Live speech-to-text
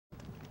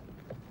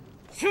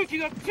中期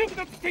が強く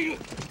なってきている。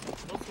こ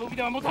の装備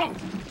では持たん。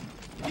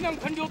避難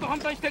完了と判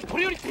断してこ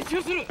れより撤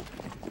収する。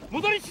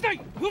戻り次第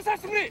封鎖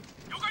してくれ。了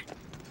解。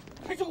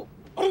隊長、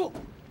あれは。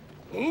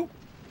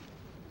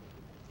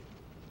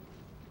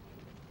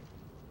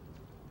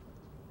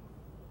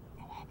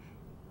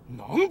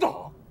なんだ。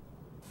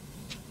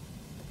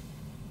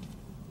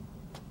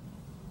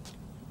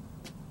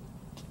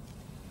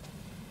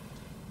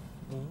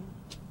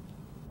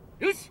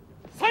よし、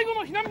最後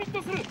の避難民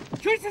とする。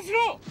救出し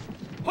ろ。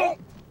はっ、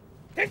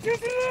撤収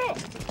するぞ。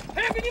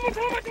早く荷物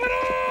をまとめろ。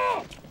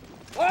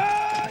お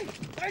ーい、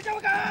大丈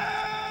夫か。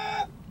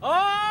おー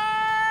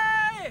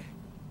い。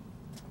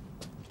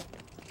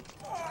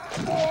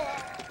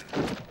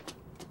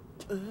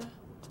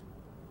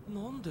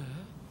なんで。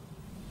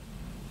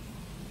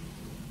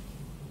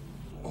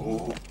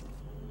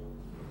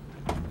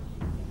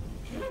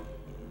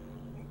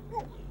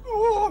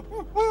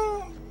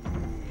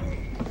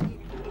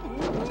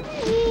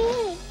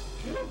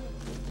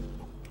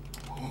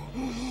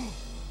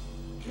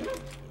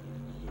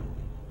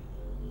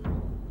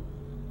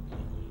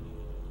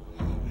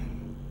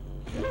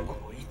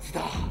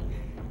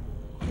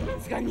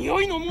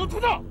匂いの元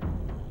だ。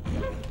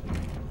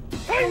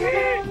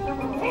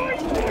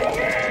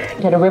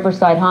At a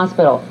Riverside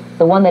hospital,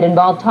 the one that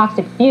involved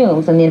toxic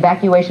fumes and the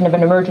evacuation of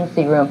an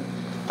emergency room.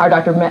 Our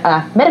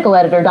medical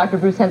editor, Dr.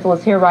 Bruce Hensel,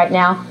 is here right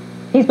now.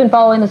 He's been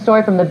following the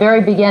story from the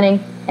very beginning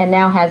and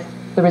now has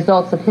the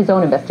results of his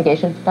own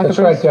investigation. Dr. That's Bruce?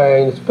 right,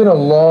 Diane. It's been a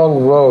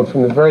long road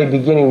from the very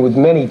beginning with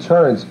many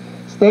turns.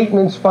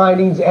 Statements,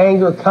 findings,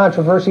 anger,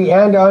 controversy,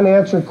 and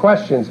unanswered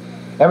questions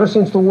ever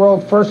since the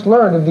world first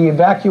learned of the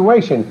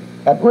evacuation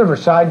at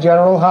Riverside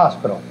General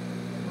Hospital.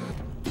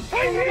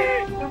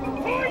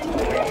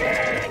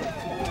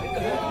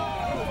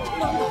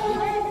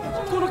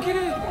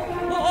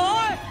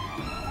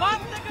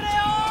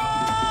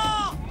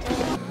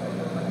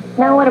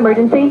 Now what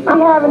emergency? We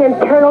have an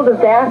internal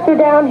disaster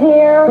down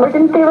here.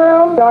 Emergency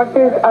room.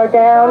 Doctors are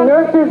down.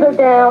 Nurses are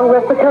down.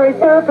 Respiratory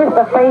therapists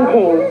are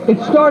fainting.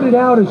 It started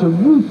out as a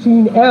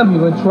routine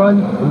ambulance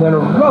run and then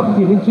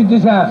erupted into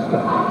disaster.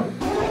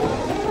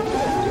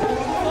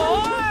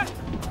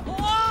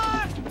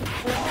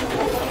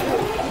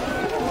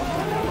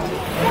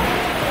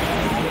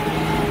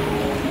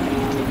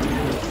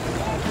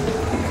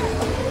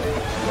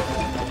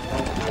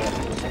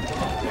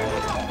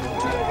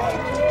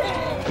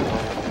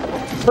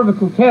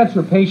 Cervical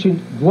cancer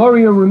patient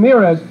Gloria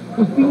Ramirez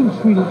was being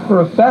treated for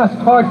a fast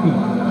heartbeat,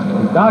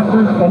 and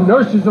doctors and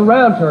nurses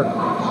around her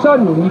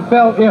suddenly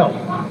fell ill.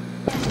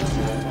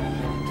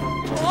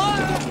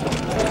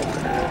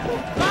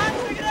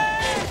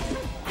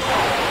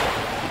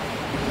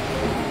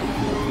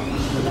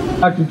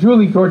 Dr.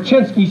 Julie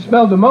Gorchinsky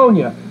smelled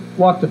ammonia,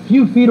 walked a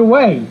few feet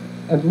away,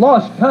 and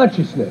lost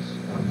consciousness.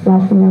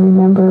 Last thing I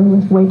remember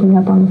was waking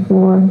up on the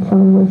floor and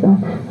someone was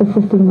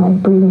assisting my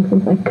breathing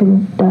since I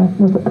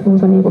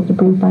was unable to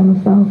breathe by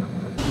myself.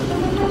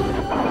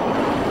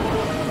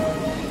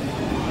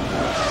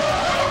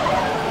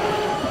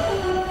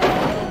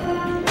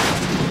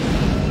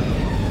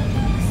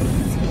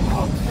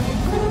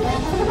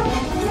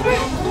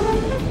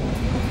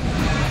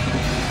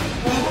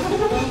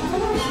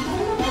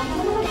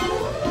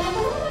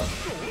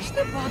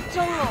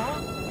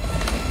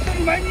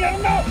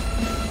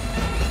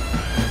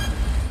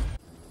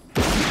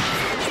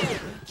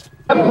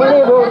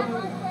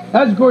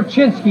 As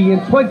Gorchinsky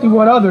and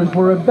 21 others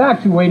were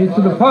evacuated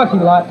to the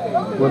parking lot,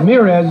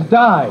 Ramirez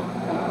died.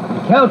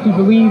 The county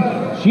believed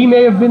she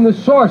may have been the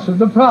source of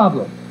the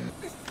problem.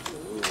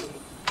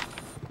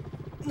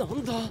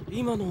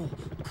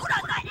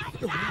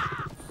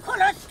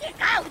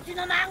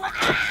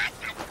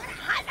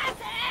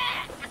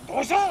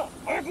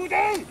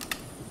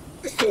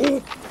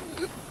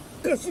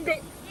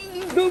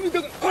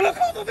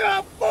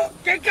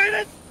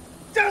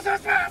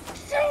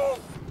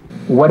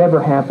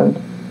 Whatever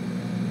happened,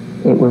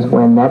 it was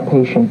when that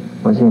patient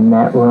was in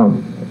that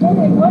room.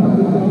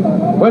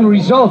 When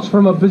results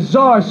from a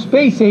bizarre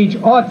space-age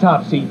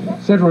autopsy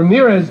said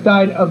Ramirez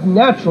died of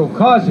natural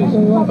causes,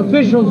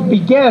 officials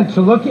began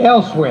to look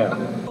elsewhere.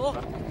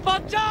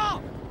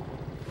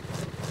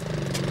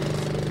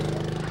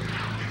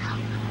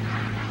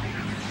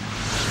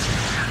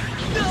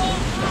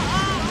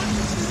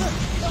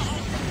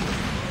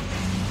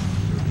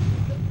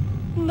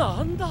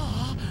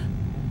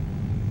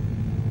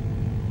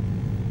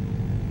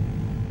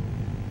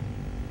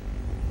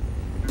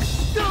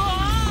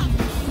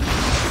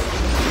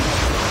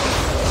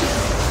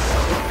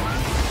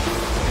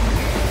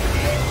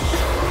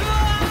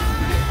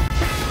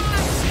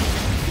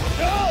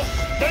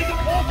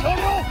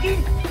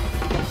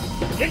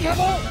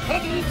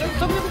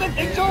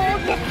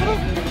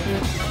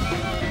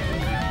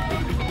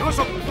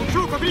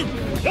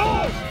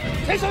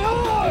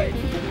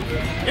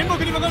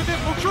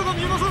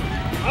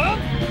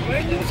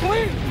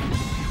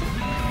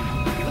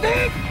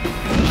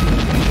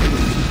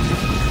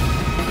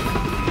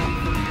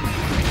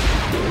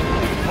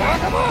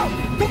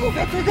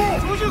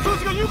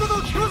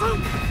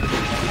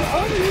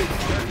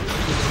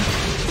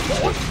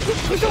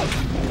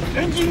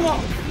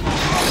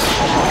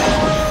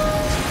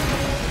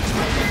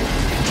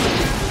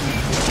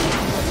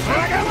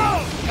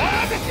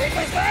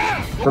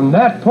 From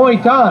that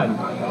point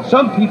on,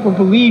 some people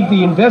believe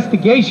the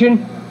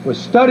investigation was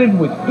studded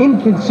with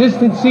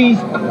inconsistencies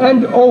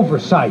and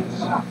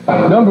oversights.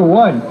 Number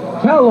one,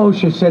 Cal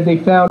OSHA said they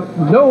found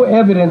no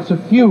evidence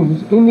of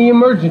fumes in the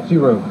emergency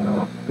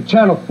room. But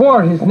Channel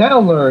 4 has now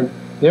learned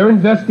their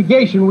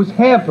investigation was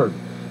hampered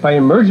by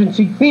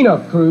emergency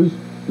cleanup crews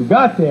who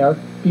got there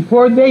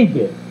before they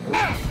did.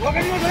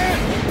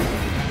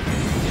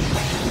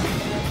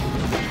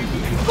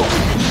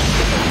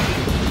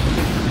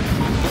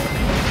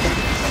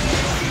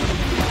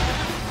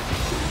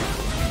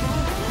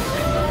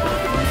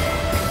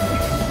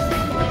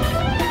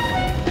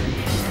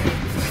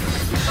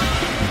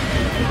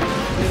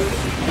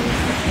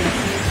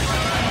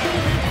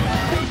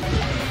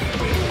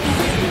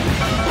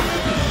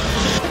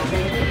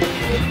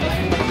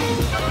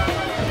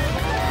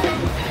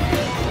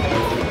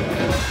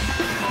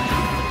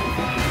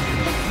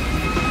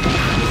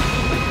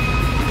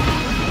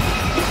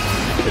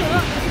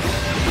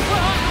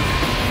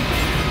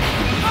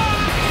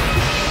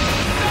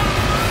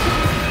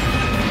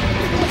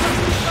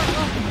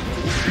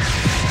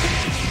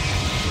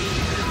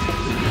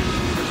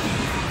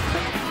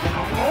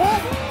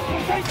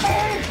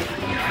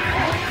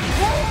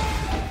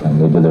 And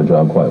they did their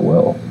job quite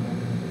well.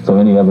 So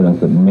any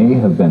evidence that may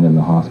have been in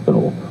the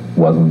hospital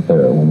wasn't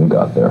there when we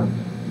got there.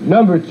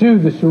 Number two,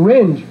 the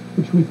syringe,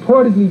 which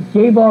reportedly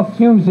gave off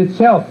fumes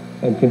itself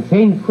and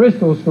contained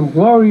crystals from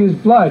Gloria's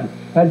blood,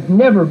 has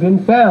never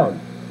been found.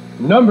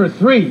 Number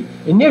three,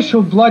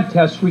 initial blood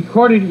tests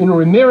recorded in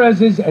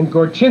Ramirez's and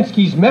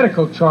Gorchinsky's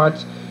medical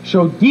charts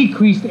show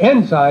decreased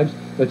enzymes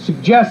that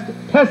suggest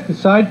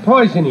pesticide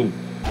poisoning.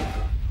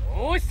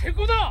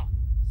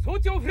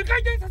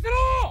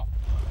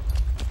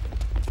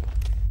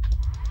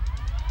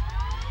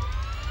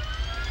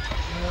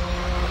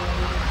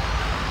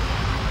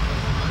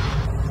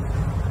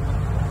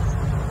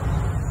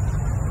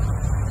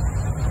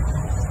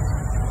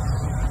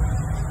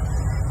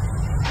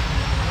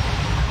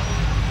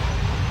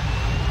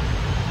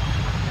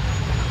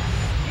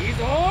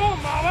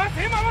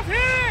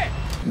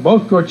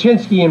 Both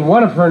Gorchinsky and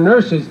one of her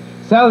nurses,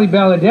 Sally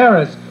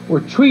Baladeras, were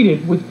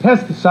treated with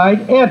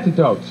pesticide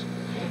antidotes.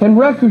 And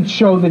records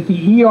show that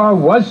the ER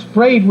was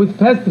sprayed with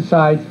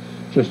pesticides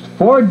just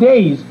 4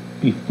 days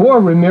before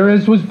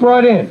Ramirez was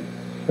brought in.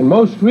 And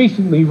most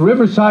recently,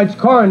 Riverside's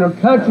coroner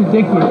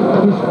contradicted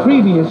his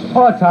previous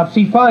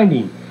autopsy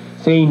finding,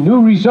 saying new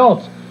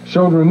results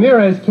showed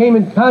Ramirez came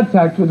in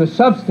contact with a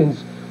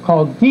substance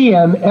called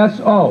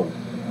DMSO.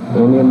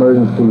 In the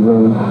emergency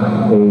room,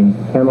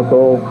 a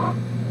chemical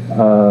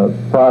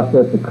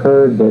process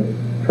occurred that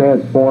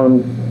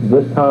transformed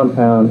this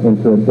compound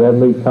into a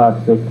deadly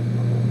toxic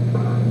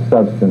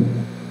substance.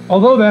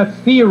 Although that's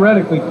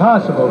theoretically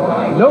possible,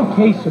 no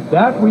case of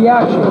that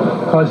reaction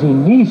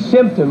causing these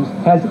symptoms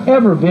has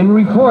ever been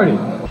reported.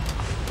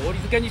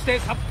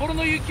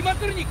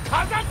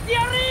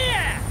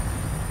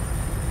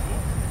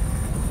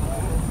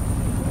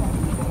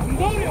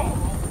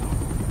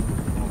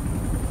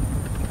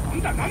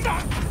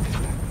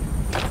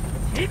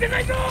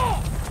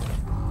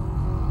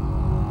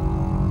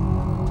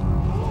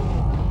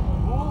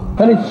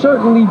 And it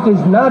certainly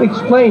does not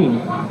explain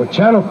what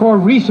Channel 4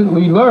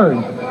 recently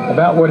learned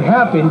about what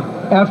happened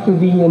after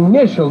the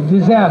initial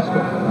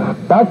disaster.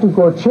 Dr.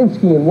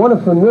 Gorchinsky and one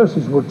of her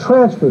nurses were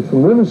transferred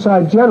from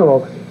Riverside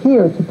General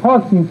here to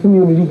Parkview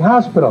Community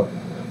Hospital.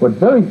 What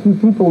very few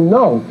people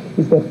know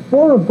is that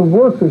 4 of the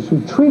workers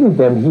who treated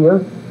them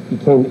here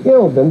became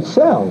ill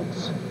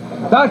themselves.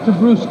 Dr.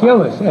 Bruce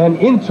Gillis, an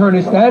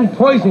internist and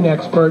poison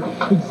expert,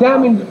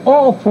 examined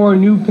all 4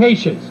 new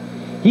patients.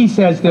 He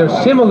says their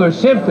similar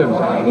symptoms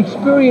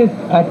experienced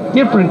at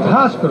different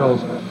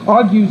hospitals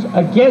argues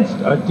against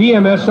a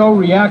DMSO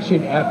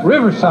reaction at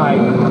Riverside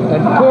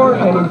and for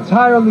an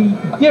entirely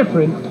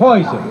different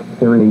poison.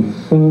 There is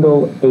a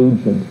single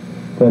agent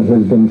that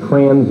has been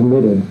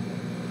transmitted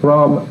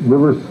from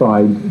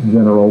Riverside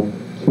General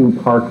to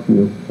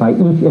Parkview by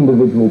each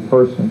individual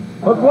person.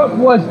 But what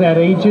was that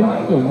agent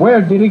and where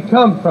did it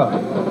come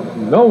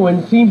from? No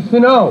one seems to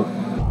know.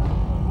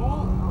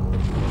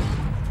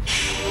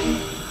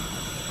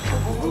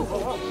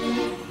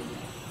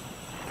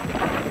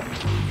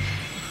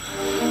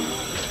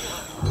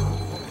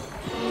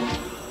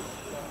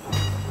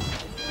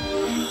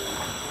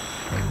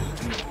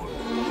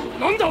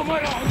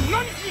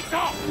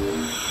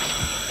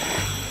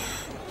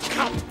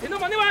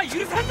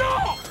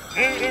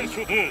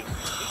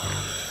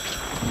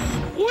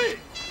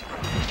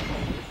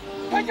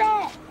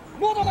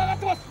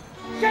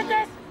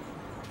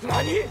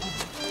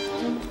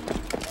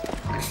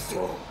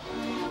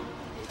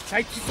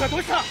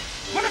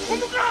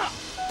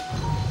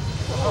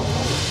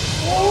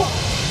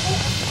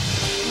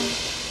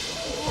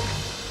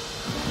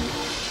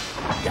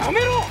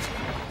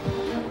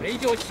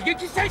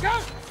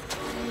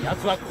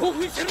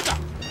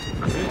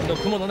 数字の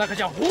雲の中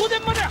じゃ放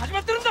電まで始ま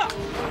ってるんだ。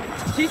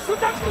必須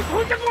タンク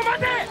到着を待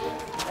て。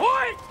お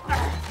い。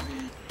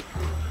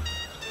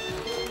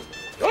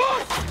よ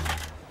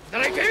し。な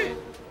ら行け。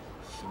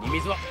死に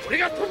水は俺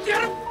が取ってや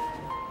る。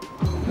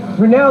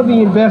 For now,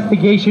 the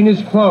investigation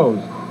is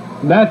closed.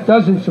 And that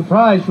doesn't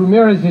surprise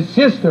Ramirez's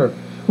sister,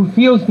 who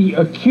feels the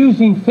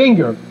accusing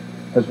finger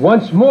has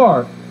once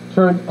more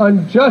turned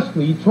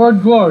unjustly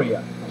toward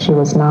Gloria. She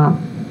was not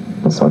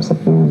the source of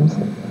fumes.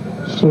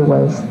 She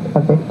was a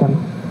victim,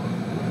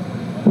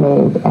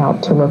 made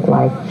out to look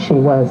like she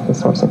was the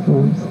source of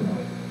fumes.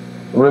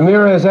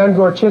 Ramirez and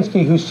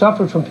Gorchinsky, who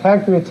suffered from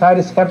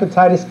pancreatitis,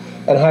 hepatitis,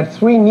 and had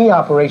 3 knee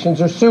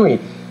operations, are suing.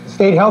 The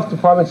State Health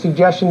Department's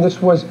suggestion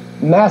this was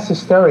mass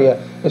hysteria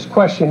is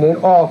questioned in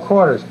all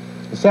quarters.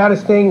 The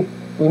saddest thing,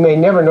 we may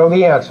never know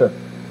the answer.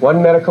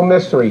 One medical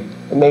mystery,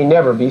 it may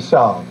never be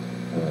solved.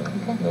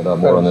 No doubt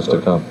more on this to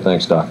come.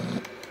 Thanks, Doc.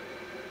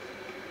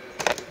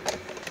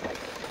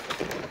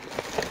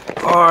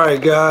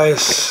 Alright,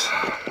 guys.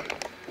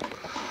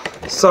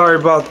 Sorry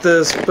about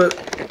this, but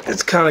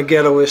it's kind of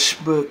ghetto-ish,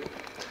 but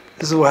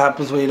this is what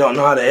happens when you don't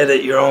know how to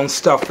edit your own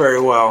stuff very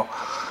well.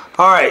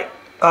 Alright,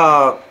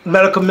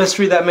 medical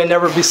mystery that may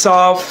never be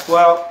solved.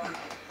 Well,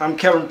 I'm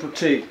Kevin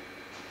Petit.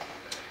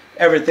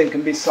 Everything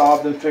can be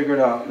solved and figured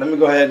out. Let me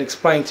go ahead and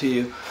explain to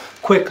you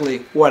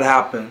quickly what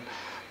happened.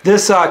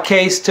 This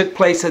case took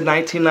place in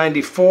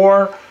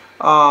 1994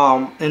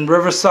 in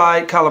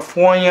Riverside,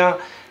 California,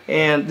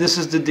 and this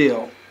is the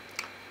deal.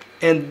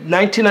 In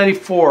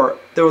 1994,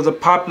 there was a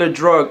popular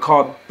drug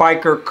called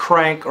biker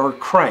crank or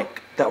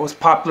crank that was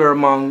popular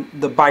among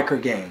the biker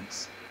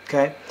gangs.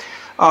 Okay,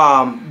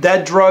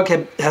 that drug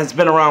has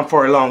been around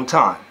for a long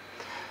time.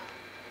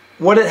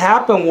 What had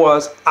happened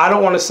was, I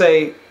don't want to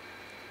say,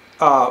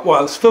 well,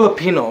 it was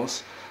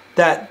Filipinos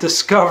that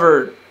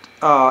discovered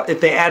if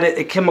they added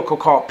a chemical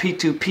called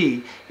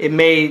P2P, it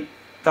made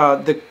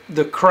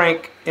the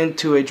crank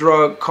into a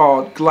drug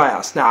called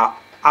glass. Now,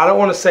 I don't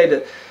want to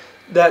say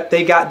that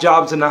they got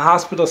jobs in the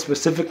hospital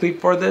specifically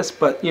for this,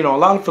 but you know, a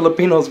lot of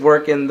Filipinos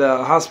work in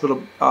the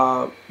hospital,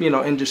 you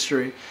know,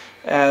 industry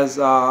as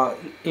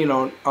you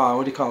know,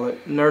 what do you call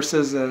it,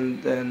 nurses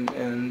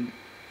and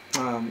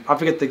I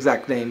forget the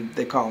exact name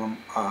they call them,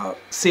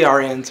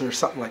 CRNs or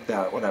something like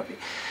that, whatever.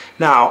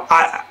 Now,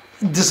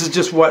 this is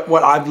just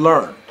what I've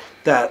learned,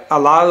 that a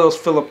lot of those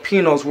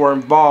Filipinos were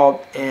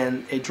involved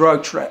in a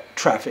drug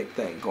traffic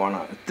thing going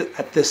on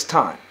at this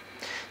time.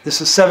 This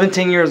is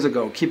 17 years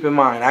ago, keep in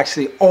mind,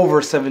 actually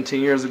over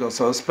 17 years ago,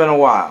 so it's been a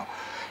while.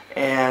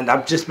 And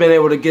I've just been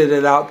able to get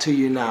it out to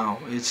you now.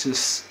 It's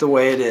just the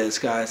way it is,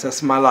 guys.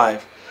 That's my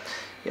life.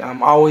 Yeah,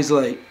 I'm always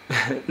late.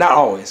 Not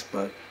always,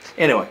 but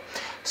anyway.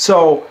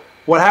 So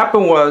what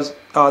happened was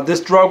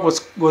this drug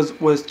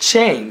was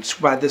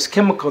changed by this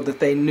chemical that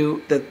they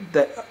knew,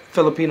 that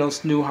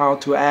Filipinos knew how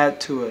to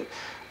add to it,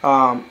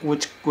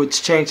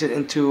 which changed it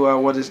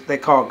into they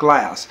call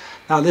glass.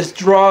 Now this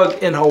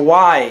drug in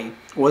Hawaii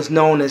was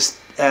known as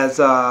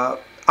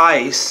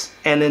ice,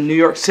 and in New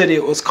York City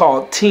it was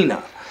called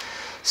Tina.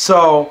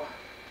 So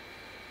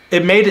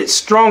it made it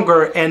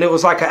stronger, and it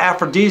was like an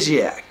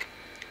aphrodisiac.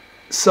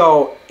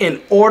 So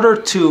in order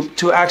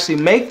to actually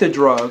make the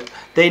drug,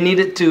 they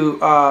needed to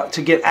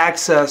get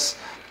access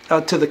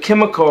to the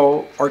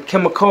chemical or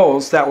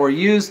chemicals that were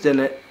used in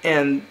it,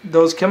 and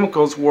those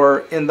chemicals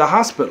were in the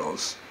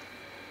hospitals.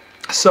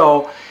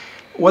 So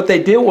what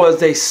they did was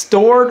they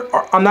stored,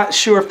 or I'm not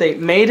sure if they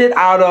made it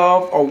out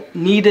of or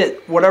needed,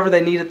 whatever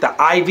they needed, the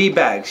IV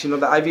bags. You know,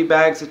 the IV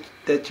bags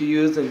that you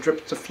use and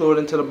drips the fluid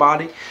into the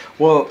body.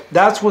 Well,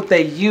 that's what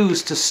they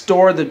used to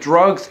store the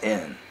drugs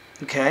in,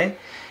 okay,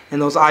 in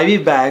those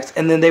IV bags,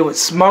 and then they would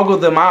smuggle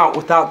them out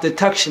without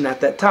detection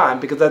at that time,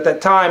 because at that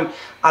time,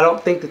 I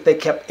don't think that they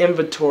kept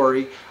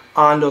inventory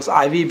on those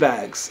IV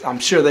bags. I'm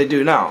sure they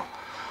do now.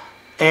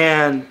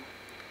 And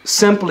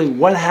simply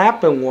what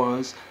happened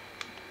was,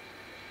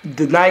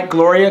 the night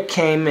Gloria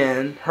came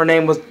in, her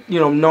name was,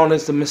 you know, known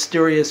as the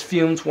mysterious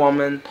fumes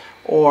woman,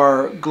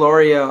 or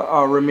Gloria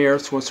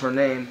Ramirez was her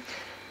name.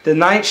 The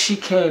night she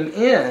came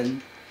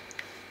in,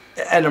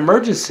 an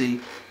emergency,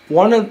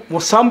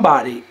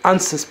 somebody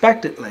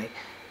unsuspectedly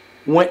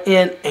went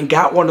in and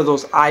got one of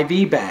those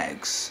IV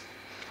bags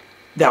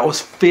that was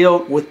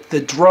filled with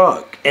the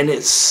drug, and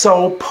it's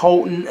so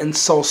potent and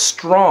so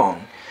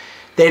strong.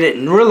 They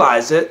didn't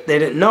realize it, they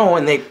didn't know,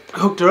 and they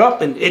hooked her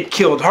up, and it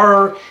killed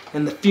her,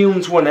 and the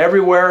fumes went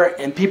everywhere,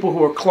 and people who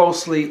were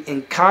closely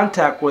in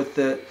contact with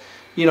it,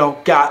 you know,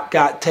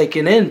 got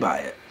taken in by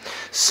it.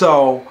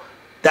 So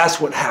that's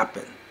what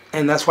happened,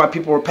 and that's why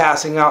people were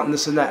passing out and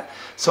this and that.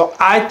 So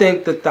I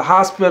think that the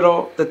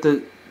hospital, that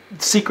the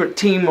secret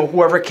team or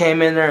whoever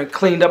came in there and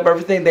cleaned up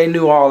everything, they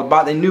knew all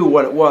about it, they knew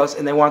what it was,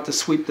 and they wanted to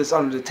sweep this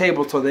under the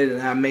table so they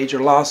didn't have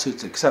major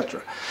lawsuits,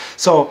 etc.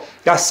 So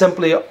that's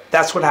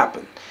what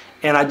happened.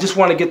 And I just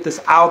want to get this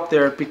out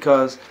there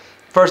because,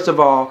 first of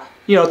all,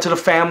 you know, to the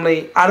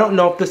family, I don't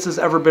know if this has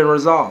ever been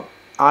resolved.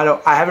 I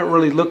haven't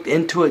really looked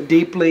into it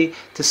deeply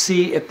to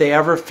see if they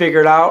ever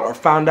figured out or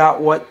found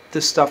out what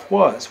this stuff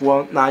was.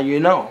 Well, now you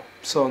know.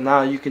 So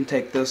now you can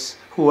take this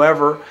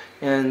whoever,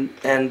 and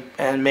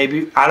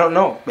maybe, I don't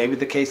know, maybe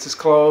the case is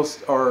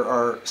closed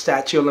or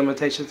statute of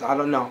limitations, I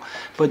don't know.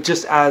 But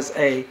just as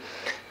a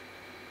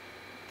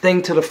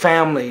thing to the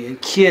family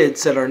and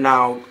kids that are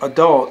now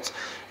adults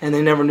and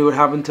they never knew what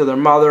happened to their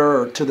mother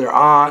or to their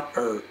aunt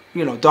or,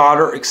 you know,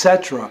 daughter,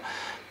 etc.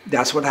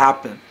 That's what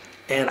happened.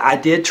 And I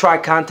did try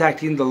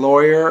contacting the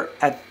lawyer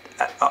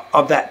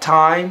of that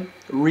time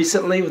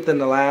recently, within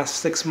the last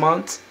 6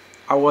 months.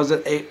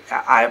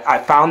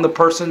 I found the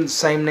person,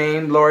 same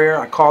name, lawyer.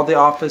 I called the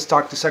office,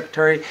 talked to the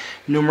secretary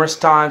numerous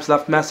times,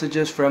 left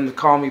messages for him to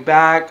call me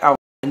back. I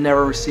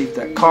never received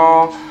that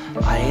call.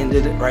 I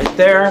ended it right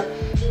there.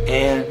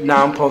 And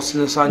now I'm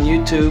posting this on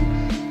YouTube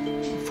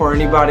for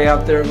anybody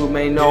out there who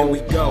may know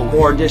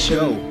more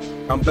additional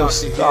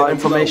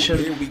information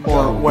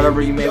or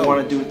whatever you may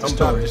want to do with the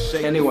story.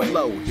 Anyway,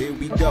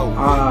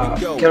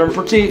 Kevin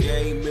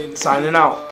Petit signing out.